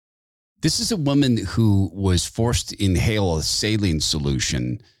This is a woman who was forced to inhale a saline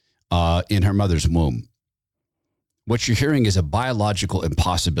solution in her mother's womb. What you're hearing is a biological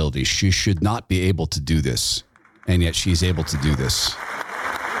impossibility. She should not be able to do this, and yet she's able to do this.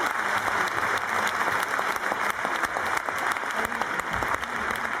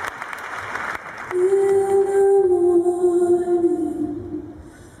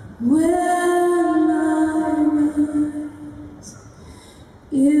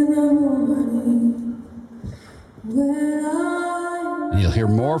 You'll hear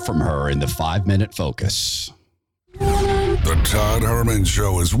more from her in the 5-Minute Focus. The Todd Herman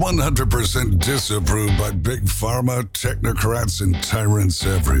Show is 100% disapproved by big pharma, technocrats, and tyrants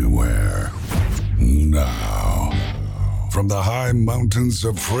everywhere. Now, from the high mountains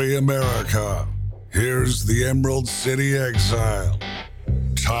of free America, here's the Emerald City exile,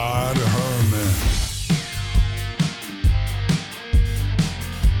 Todd Herman.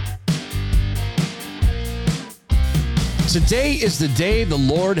 Today is the day the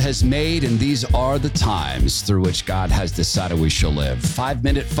Lord has made, and these are the times through which God has decided we shall live.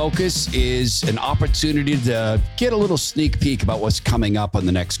 5-Minute Focus is an opportunity to get a little sneak peek about what's coming up on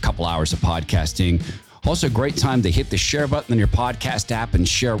the next couple hours of podcasting. Also, a great time to hit the share button on your podcast app and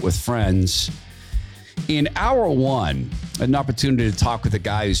share it with friends. In hour one, an opportunity to talk with a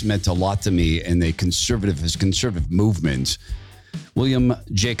guy who's meant a lot to me in his conservative movement. William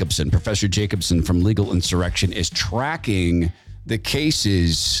Jacobson, Professor Jacobson from Legal Insurrection, is tracking the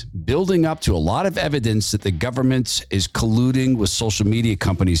cases building up to a lot of evidence that the government is colluding with social media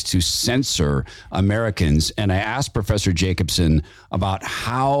companies to censor Americans. And I asked Professor Jacobson about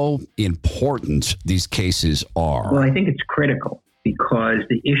how important these cases are. Well, I think it's critical because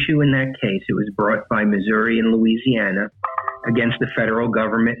the issue in that case, it was brought by Missouri and Louisiana against the federal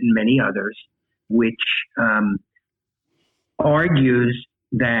government and many others, which argues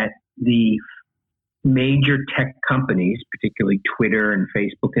that the major tech companies, particularly Twitter and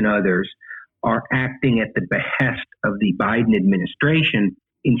Facebook and others, are acting at the behest of the Biden administration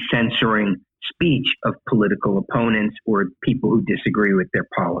in censoring speech of political opponents or people who disagree with their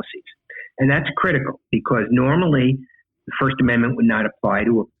policies. And that's critical because normally the First Amendment would not apply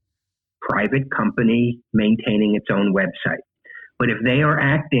to a private company maintaining its own website. But if they are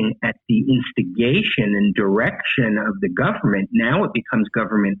acting at the instigation and direction of the government, now it becomes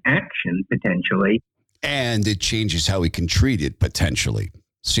government action potentially. And it changes how we can treat it potentially.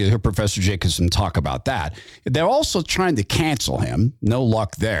 So you hear Professor Jacobson talk about that. They're also trying to cancel him. No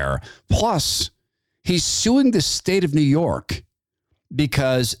luck there. Plus, he's suing the state of New York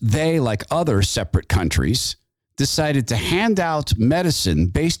because they, like other separate countries, decided to hand out medicine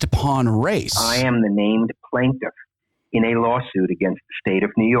based upon race. I am the named plaintiff in a lawsuit against the state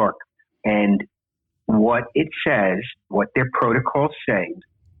of New York. And what it says, what their protocols say,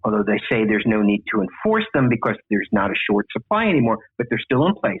 although they say there's no need to enforce them because there's not a short supply anymore, but they're still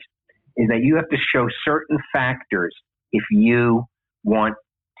in place, is that you have to show certain factors if you wanted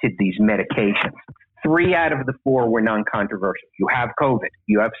these medications. 3 out of the 4 were non-controversial. You have COVID,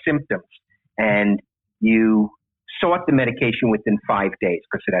 you have symptoms, and you sought the medication within 5 days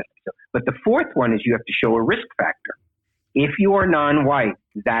because it has to be so. But the 4th one is you have to show a risk factor. If you are non-white,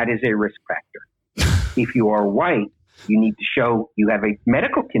 that is a risk factor. If you are white, you need to show you have a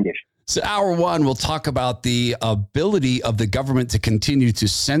medical condition. So hour one, we'll talk about the ability of the government to continue to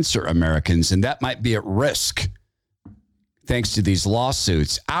censor Americans, and that might be at risk thanks to these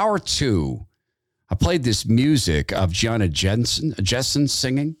lawsuits. Hour two, I played this music of Gianna Jessen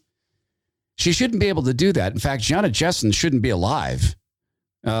singing. She shouldn't be able to do that. In fact, Gianna Jessen shouldn't be alive.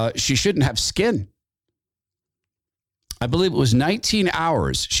 She shouldn't have skin. I believe it was 19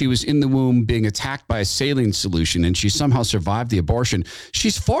 hours she was in the womb being attacked by a saline solution, and she somehow survived the abortion.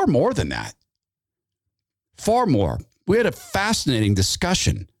 She's far more than that. Far more. We had a fascinating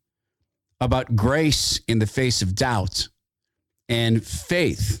discussion about grace in the face of doubt and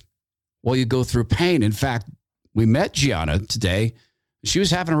faith while you go through pain. In fact, we met Gianna today. She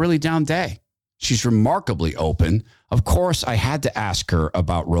was having a really down day. She's remarkably open. Of course, I had to ask her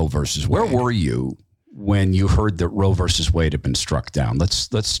about Roe versus Wade. Where were you when you heard that Roe versus Wade had been struck down? Let's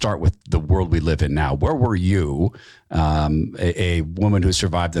start with the world we live in now. Where were you, a woman who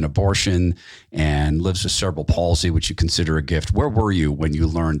survived an abortion and lives with cerebral palsy, which you consider a gift? Where were you when you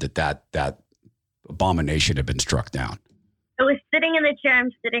learned that abomination had been struck down? I was sitting in the chair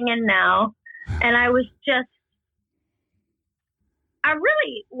I'm sitting in now, and I really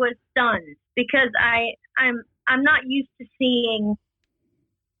was stunned because I'm not used to seeing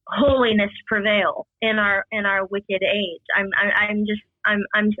holiness prevail in our wicked age. I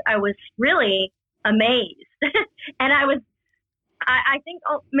was really amazed, and I I think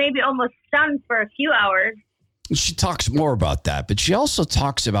maybe almost stunned for a few hours. She talks more about that, but she also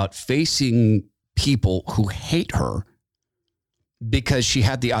talks about facing people who hate her because she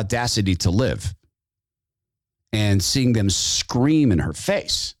had the audacity to live and seeing them scream in her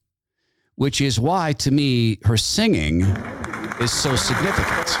face, which is why, to me, her singing is so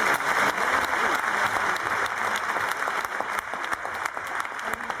significant.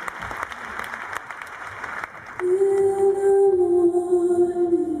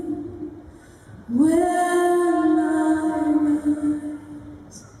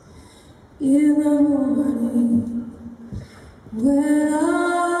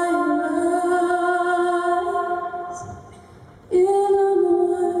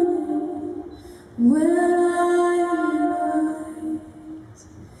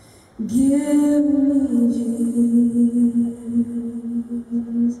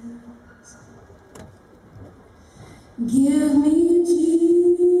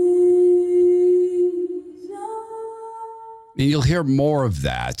 And you'll hear more of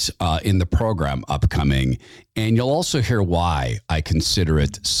that in the program upcoming. And you'll also hear why I consider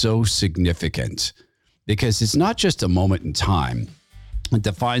it so significant. Because it's not just a moment in time. It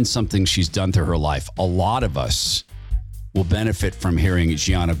defines something she's done through her life. A lot of us will benefit from hearing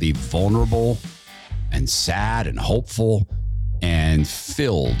Gianna be vulnerable and sad and hopeful and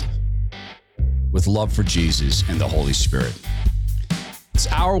filled with love for Jesus and the Holy Spirit. It's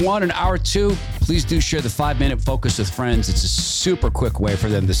hour one and hour two. Please do share the 5-minute focus with friends. It's a super quick way for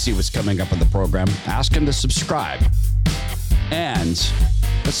them to see what's coming up on the program. Ask them to subscribe. And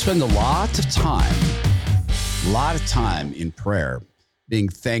let's spend a lot of time in prayer, being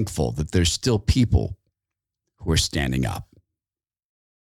thankful that there's still people who are standing up.